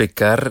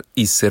¿Pecar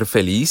y ser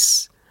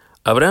feliz?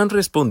 Abraham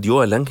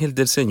respondió al ángel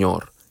del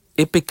Señor: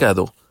 He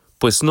pecado,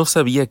 pues no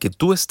sabía que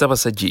tú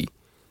estabas allí,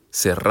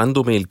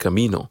 cerrándome el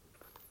camino.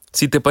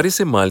 Si te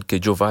parece mal que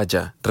yo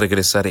vaya,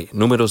 regresaré.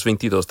 Números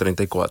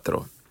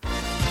 22:34.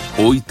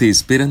 Hoy te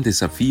esperan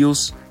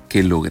desafíos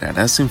que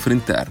lograrás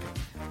enfrentar.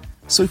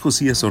 Soy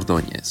Josías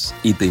Ordóñez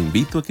y te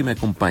invito a que me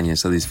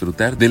acompañes a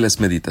disfrutar de las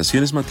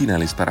meditaciones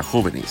matinales para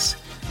jóvenes,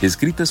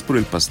 escritas por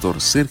el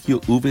pastor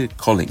Sergio V.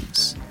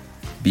 Collins.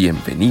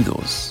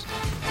 Bienvenidos.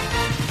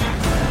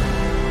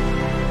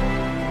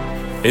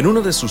 En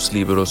uno de sus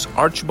libros,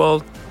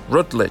 Archibald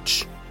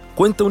Rutledge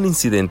cuenta un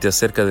incidente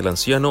acerca del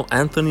anciano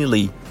Anthony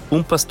Lee,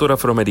 un pastor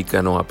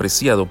afroamericano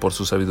apreciado por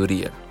su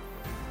sabiduría.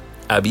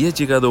 Había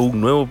llegado un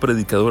nuevo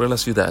predicador a la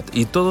ciudad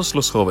y todos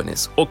los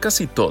jóvenes, o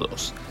casi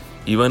todos,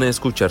 iban a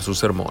escuchar sus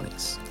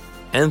sermones.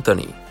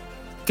 Anthony: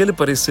 ¿qué le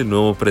parece el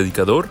nuevo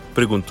predicador?,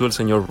 preguntó el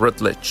señor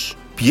Rutledge.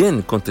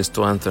 Bien,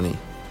 contestó Anthony.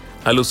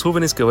 A los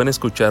jóvenes que van a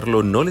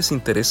escucharlo no les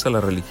interesa la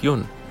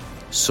religión.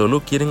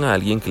 Solo quieren a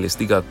alguien que les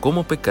diga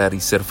cómo pecar y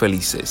ser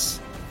felices.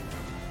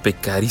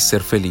 ¿Pecar y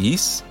ser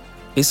feliz?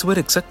 Eso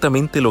era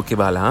exactamente lo que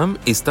Balaam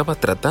estaba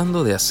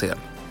tratando de hacer.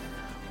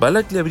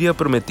 Balac le habría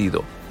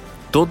prometido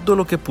todo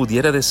lo que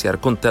pudiera desear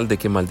con tal de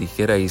que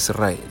maldijera a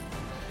Israel.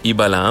 Y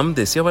Balaam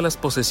deseaba las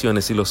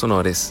posesiones y los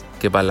honores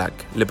que Balac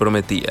le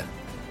prometía.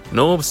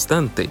 No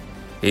obstante,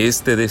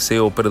 este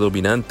deseo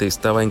predominante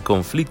estaba en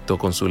conflicto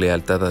con su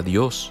lealtad a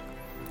Dios.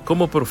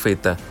 Como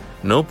profeta,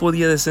 no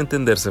podía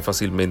desentenderse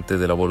fácilmente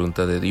de la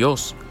voluntad de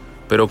Dios,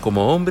 pero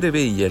como hombre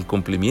veía el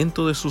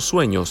cumplimiento de sus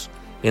sueños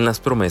en las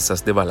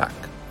promesas de Balac.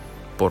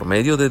 Por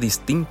medio de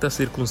distintas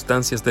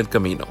circunstancias del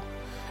camino,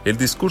 el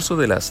discurso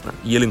del asna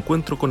y el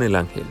encuentro con el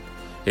ángel,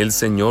 el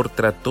Señor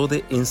trató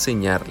de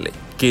enseñarle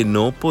que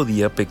no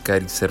podía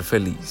pecar y ser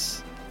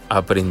feliz.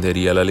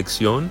 ¿Aprendería la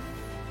lección?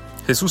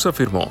 Jesús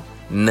afirmó: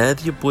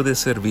 nadie puede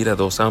servir a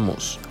dos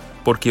amos,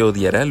 porque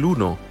odiará al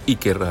uno y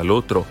querrá al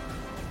otro,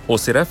 o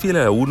será fiel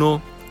a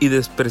uno y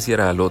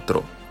despreciará al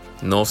otro.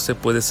 No se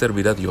puede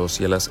servir a Dios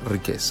y a las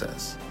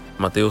riquezas.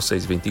 Mateo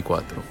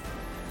 6:24.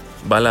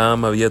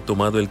 Balaam había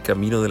tomado el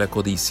camino de la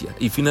codicia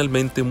y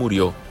finalmente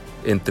murió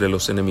entre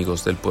los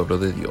enemigos del pueblo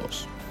de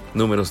Dios.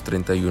 Números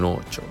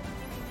 31:8.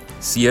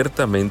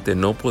 Ciertamente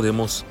no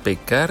podemos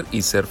pecar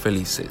y ser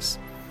felices,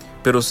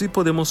 pero sí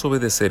podemos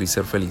obedecer y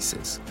ser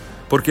felices,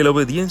 porque la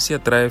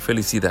obediencia trae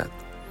felicidad.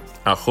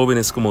 A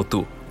jóvenes como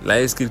tú, la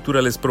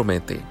Escritura les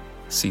promete: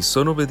 si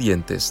son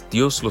obedientes,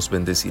 Dios los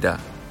bendecirá,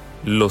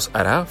 los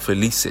hará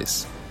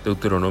felices.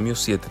 Deuteronomio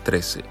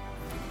 7:13.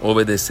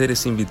 Obedecer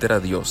es invitar a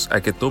Dios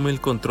a que tome el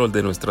control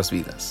de nuestras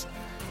vidas,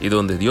 y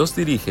donde Dios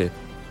dirige,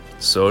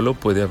 solo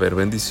puede haber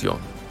bendición.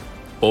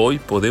 Hoy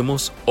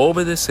podemos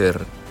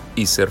obedecer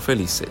y ser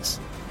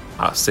felices.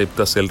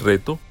 ¿Aceptas el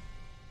reto?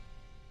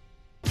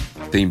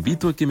 Te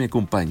invito a que me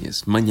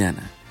acompañes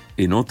mañana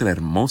en otra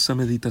hermosa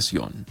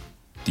meditación.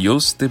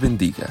 Dios te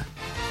bendiga.